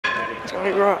Let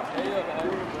me rock.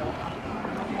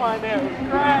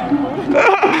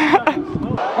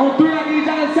 On 3, I need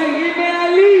y'all to say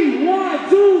MILA. 1,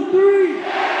 2, 3.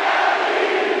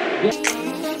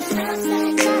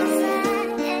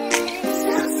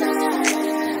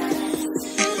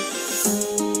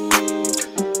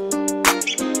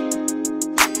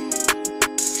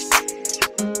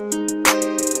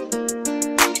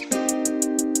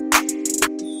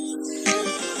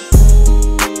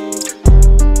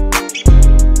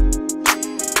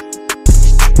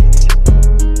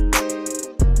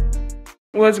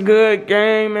 What's good,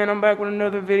 gang, man? I'm back with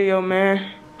another video,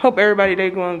 man. Hope everybody day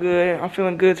going good. I'm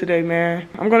feeling good today, man.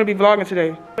 I'm gonna be vlogging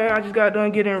today. Man, I just got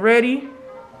done getting ready.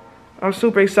 I'm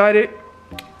super excited.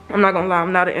 I'm not gonna lie,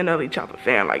 I'm not an Nle Choppa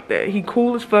fan like that. He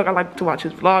cool as fuck. I like to watch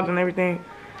his vlogs and everything,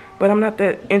 but I'm not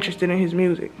that interested in his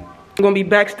music. I'm gonna be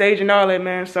backstage and all that,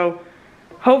 man. So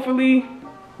hopefully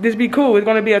this be cool. It's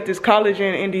gonna be at this college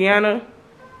in Indiana,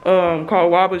 called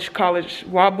Wabush College,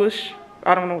 Wabush.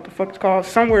 I don't know what the fuck it's called.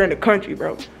 Somewhere in the country,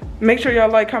 bro. Make sure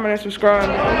y'all like, comment, and subscribe.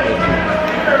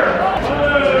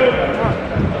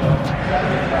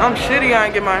 I'm shitty, I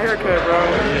ain't get my hair cut, bro.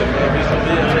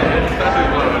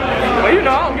 Well, you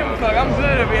know, I don't give a fuck. I'm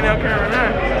good at being out here right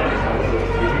now.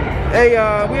 Hey,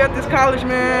 we at this college,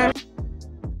 man.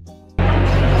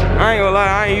 I ain't gonna lie,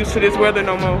 I ain't used to this weather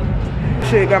no more.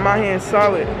 Shit, got my hands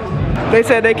solid. They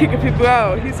said they kicking people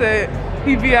out. He said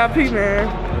he VIP, man.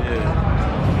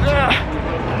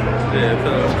 Yeah,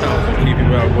 tell us keep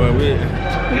people out, boy. We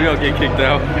don't get kicked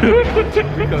out.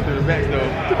 We come through the back door.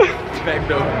 Back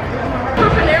door.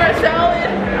 Panera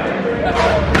salad.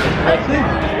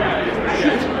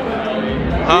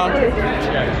 Huh?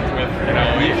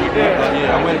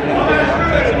 Yeah, I went.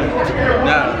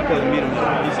 Nah, I'm supposed to meet him.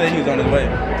 He said he was on his way.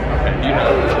 Okay, you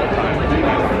know.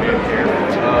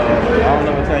 I don't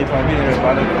know what time he's going to be there, but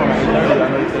I know he's coming at 8:30. I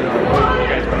know he said he's on his way.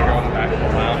 You guys want to go in the back of the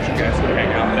lounge? You guys can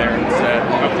hang out there and set.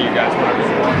 Up to you guys whenever you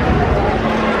want.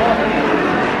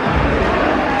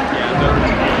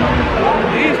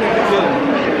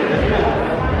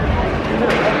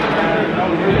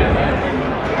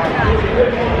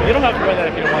 You don't have to wear that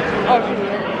if you don't want to.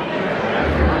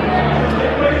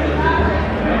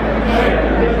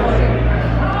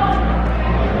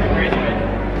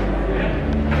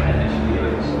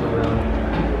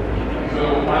 So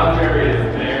lounge area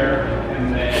is there, and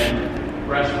then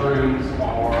restrooms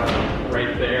are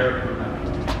right there.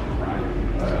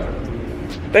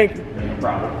 Thank you. No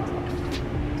problem.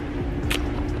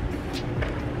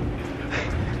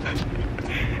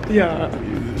 Yeah,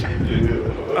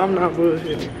 I'm not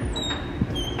bullshitting.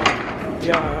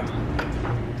 Yeah,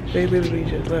 they literally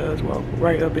just let us walk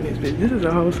right up in his business. This is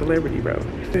a whole celebrity, bro.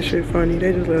 This shit funny.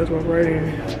 They just let us walk right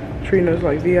in, treating us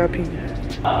like VIP.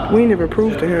 We never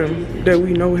proved to him that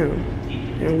we know him,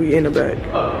 and we in the back.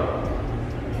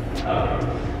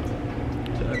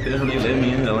 They let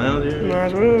me in the lounge here? Might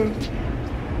as well.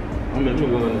 I'm going to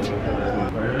go in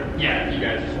there. Yeah, you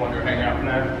guys just want to hang out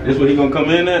now? This where he going to come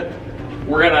in at?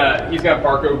 He's gonna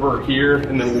park over here,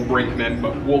 and then we'll bring him in.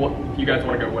 But if you guys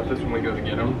want to go with us when we go to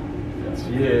get him.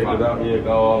 Yeah, because I'm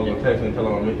going to text and tell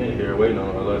him I'm in here waiting on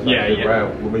him. Unless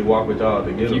we walk with y'all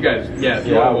to get him. You guys, if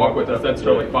you want to walk with us, that's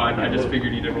totally fine. I just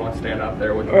figured you didn't want to stand out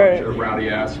there with a bunch of rowdy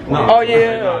ass. No. Oh,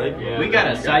 yeah. We got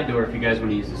a side door if you guys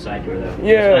want to use the side door though.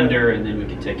 Yeah. Just under, and then we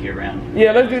can take you around.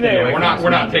 Yeah, let's do that. Yeah, we're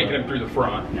not taking him through the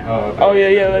front. No. Oh,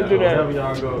 yeah, let's do that.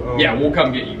 Yeah, we'll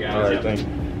come get you guys. All right, thank you.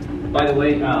 By the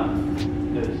way,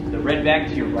 the red bag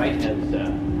to your right has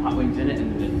hot wings in it,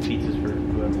 and the pizza's for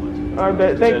whoever wants it. All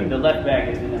right, thank you. The left bag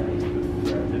is in there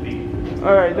for the beef.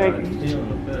 All right, thank you.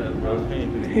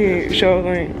 He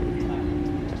sure ain't.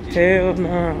 Hell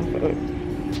nah, fuck.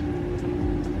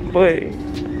 But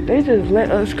they just let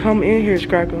us come in here,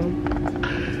 Scrack'em.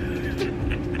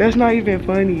 That's not even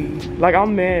funny. Like,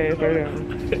 I'm mad for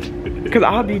them. Cause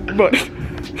I'll be, but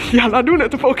y'all not doing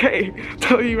that to 4K.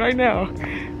 Tell you right now.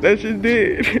 That's just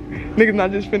did. Niggas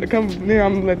not just finna come from here.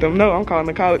 I'm gonna let them know I'm calling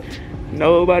the college.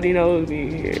 Nobody knows me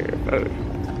here.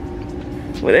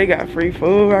 Well, they got free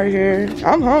food right here.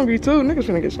 I'm hungry too. Niggas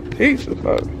finna get some pizza,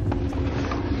 fuck.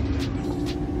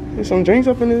 There's some drinks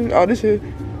up in this. Oh, this is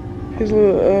his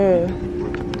little,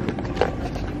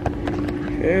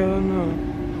 hell no.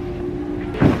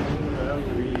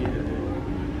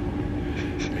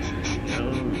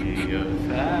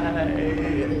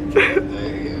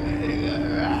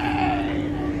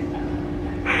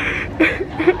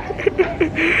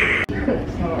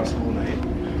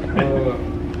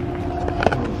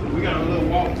 We got a little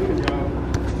walk too, y'all.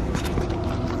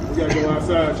 We gotta go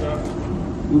outside, y'all.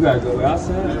 We gotta go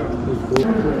outside. Yeah.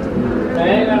 I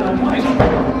ain't got no mic.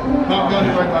 Pop Gun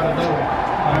is right by the door.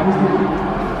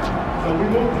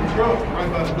 the truck right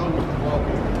by the door with the walk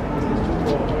in.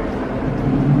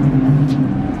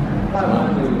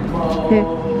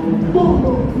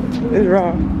 It's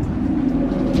raw.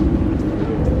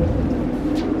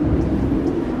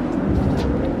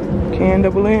 Can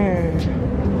double in.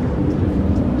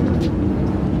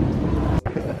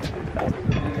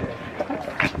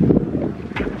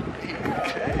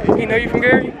 You know you from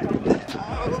Gary?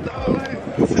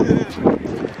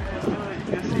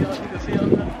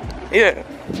 Yeah.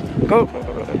 Go.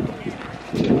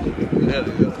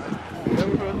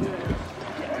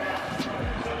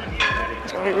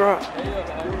 Tony Rock.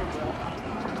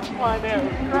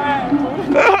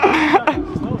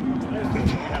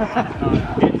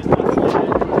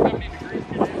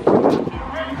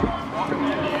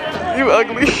 You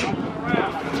ugly.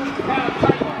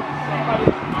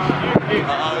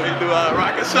 We do a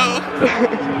rocket show.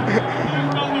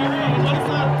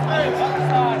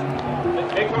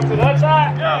 Come to the other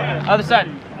side. Other side.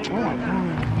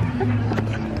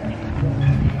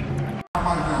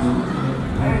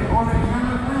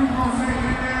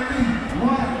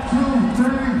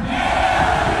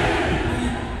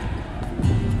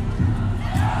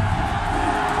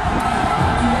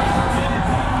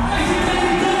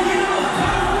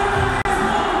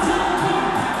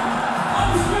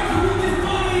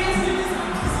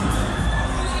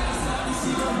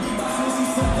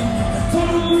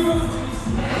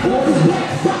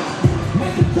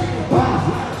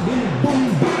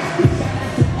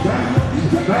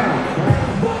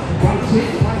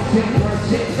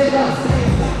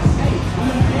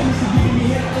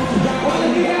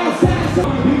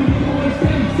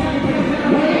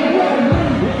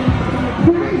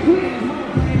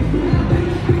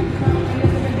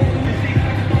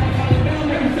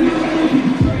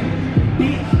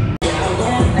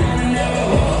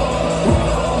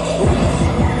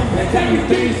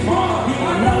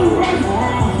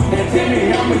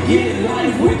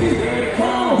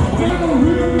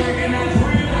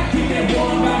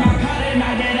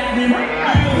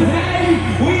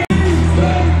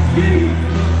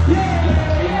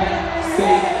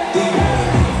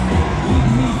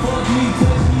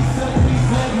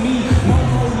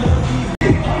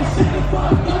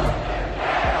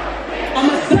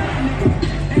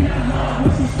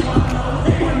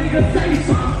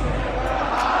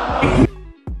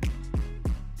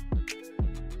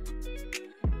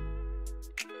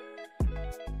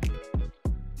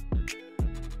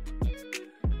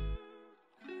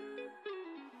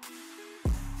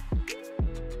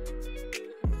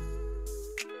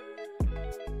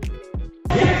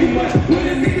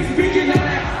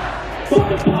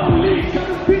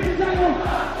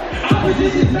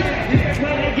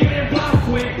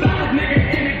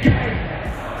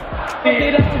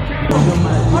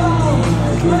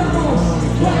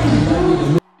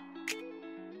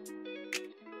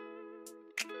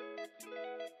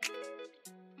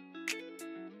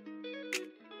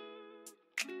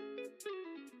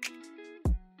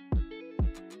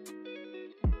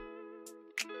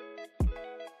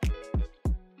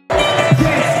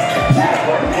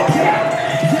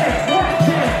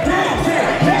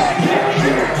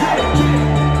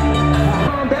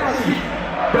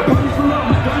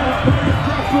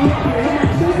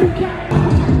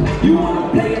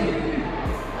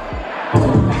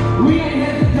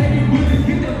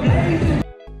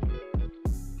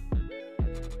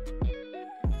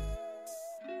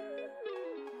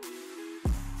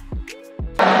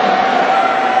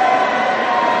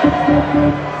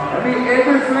 I need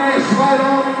every flashlight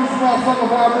on in this motherfucker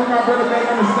while I bring my brother back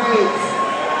on the stage.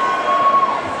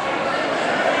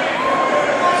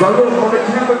 So look, on the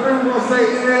count of three, we're gonna say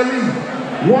Nle.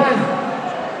 1,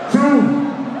 2,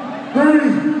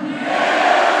 3.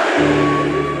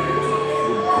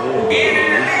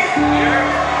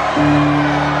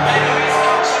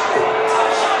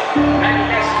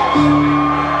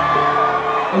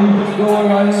 And you just go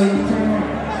right there and turn on.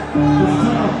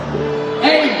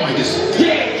 Hey,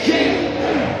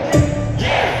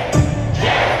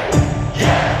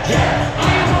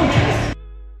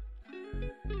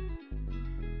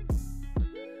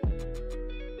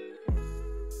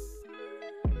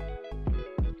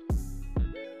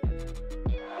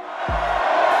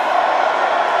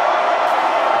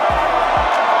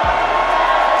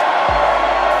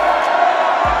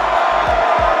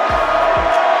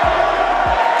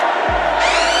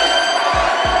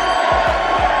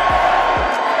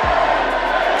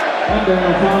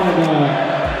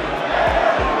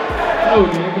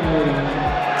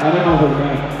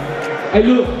 Hey,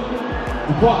 look,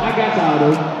 before I got y'all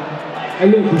though. Hey,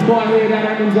 look, before I head out,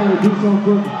 I need y'all to do something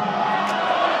for me.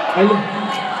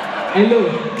 Hey,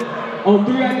 look, On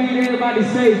 3, I need everybody to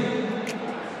say,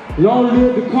 long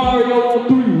live the Cario on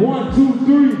 3. 1, 2,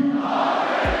 3.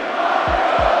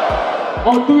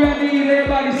 On 3, I need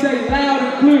everybody to say loud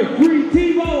and clear. Free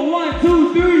Tebow. 1,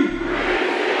 2, 3.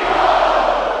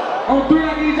 On 3, I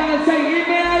need y'all to say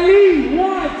MILA.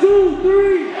 1, 2,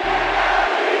 3.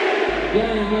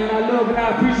 Yeah, man, I love and I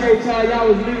appreciate y'all. Y'all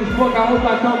was lit as fuck. I hope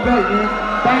I come back, man.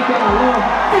 Thank y'all. I love.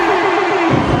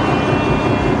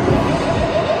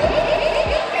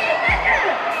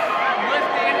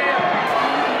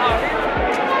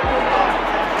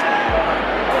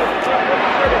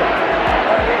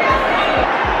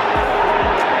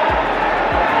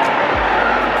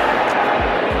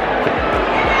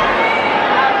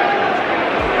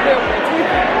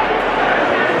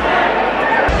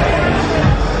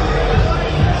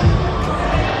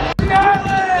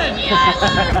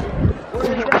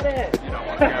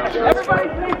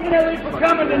 Everybody's thanking Nle for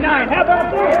coming tonight. How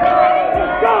about this?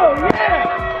 Let's go, yeah!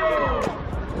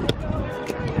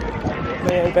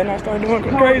 Man, better not start doing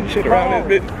some crazy shit around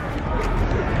this bitch.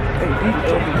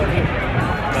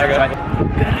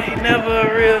 That ain't never a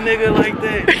real nigga like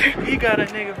that. He got a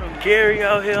nigga from Gary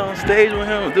out here on stage with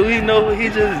him. Do he know what he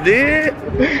just did?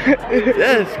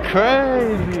 That's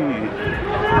crazy.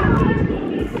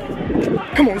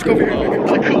 Come on, let's go over here,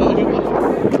 nigga.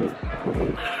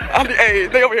 Hey,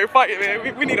 they over here fighting,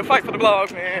 man. We need a fight for the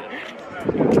vlog, man.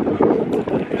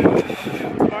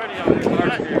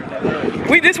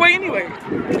 We this way anyway.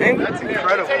 That's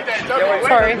incredible.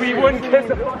 Sorry. We wouldn't kiss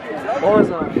him.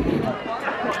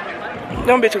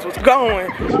 Them bitches was going.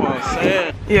 That's what I'm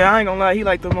saying. Yeah, I ain't gonna lie. He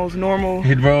like the most normal.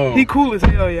 He cool as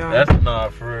hell, y'all. That's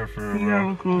for real,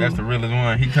 bro. Cool. That's the realest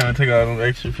one. He trying to take all those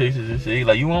extra pictures and shit. He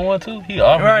like, you want one too? He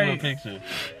offered you a picture.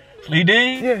 He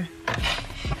did? Yeah.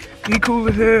 He cool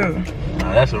as hell.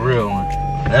 Nah, that's a real one.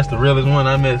 That's the realest one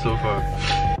I met so far.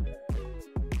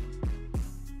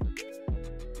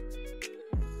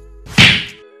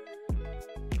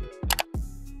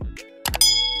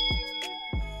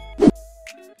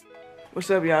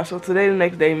 What's up, y'all? So today the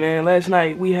next day, man. Last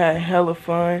night we had hella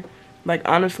fun. Like,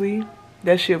 honestly,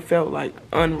 that shit felt like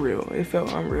unreal. It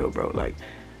felt unreal, bro. Like,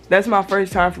 that's my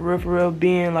first time for real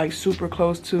being like super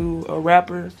close to a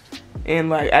rapper and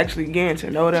like actually getting to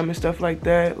know them and stuff like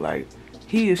that. Like,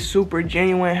 he is super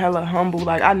genuine, hella humble.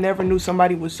 Like, I never knew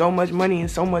somebody with so much money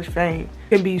and so much fame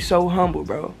can be so humble,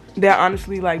 bro. That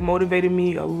honestly like motivated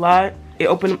me a lot. It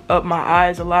opened up my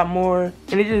eyes a lot more,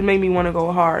 and it just made me want to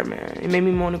go hard, man. It made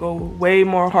me want to go way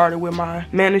more harder with my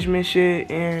management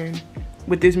shit and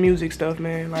with this music stuff,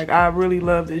 man. Like, I really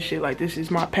love this shit. Like, this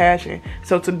is my passion.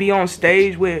 So to be on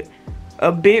stage with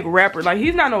a big rapper, like,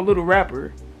 he's not no little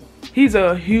rapper. He's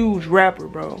a huge rapper,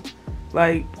 bro.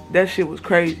 Like, that shit was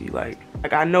crazy. Like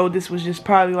I know this was just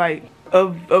probably like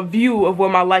a view of what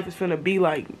my life is finna be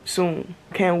like soon.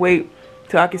 Can't wait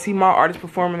till I can see my artist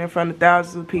performing in front of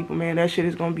thousands of people, man. That shit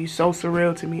is gonna be so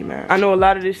surreal to me, man. I know a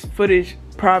lot of this footage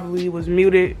probably was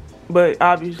muted, but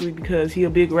obviously because he a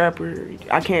big rapper,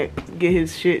 I can't get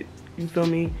his shit, you feel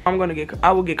me? I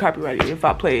will get copyrighted if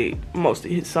I play most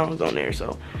of his songs on there,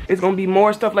 so it's gonna be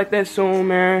more stuff like that soon,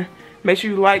 man. Make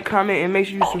sure you like, comment, and make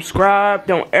sure you subscribe.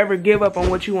 Don't ever give up on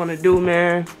what you want to do,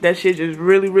 man. That shit just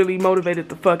really motivated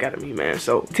the fuck out of me, man.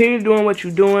 So continue doing what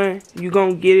you're doing. You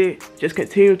gonna get it. Just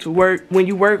continue to work. When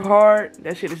you work hard,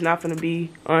 that shit is not gonna be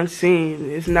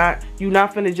unseen. It's not, you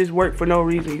not finna just work for no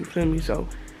reason, you feel me? So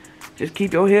just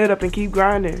keep your head up and keep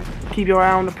grinding. Keep your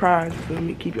eye on the prize, you feel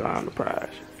me? Keep your eye on the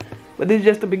prize. But this is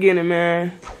just the beginning,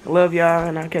 man. I love y'all,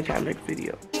 and I'll catch y'all next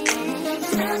video.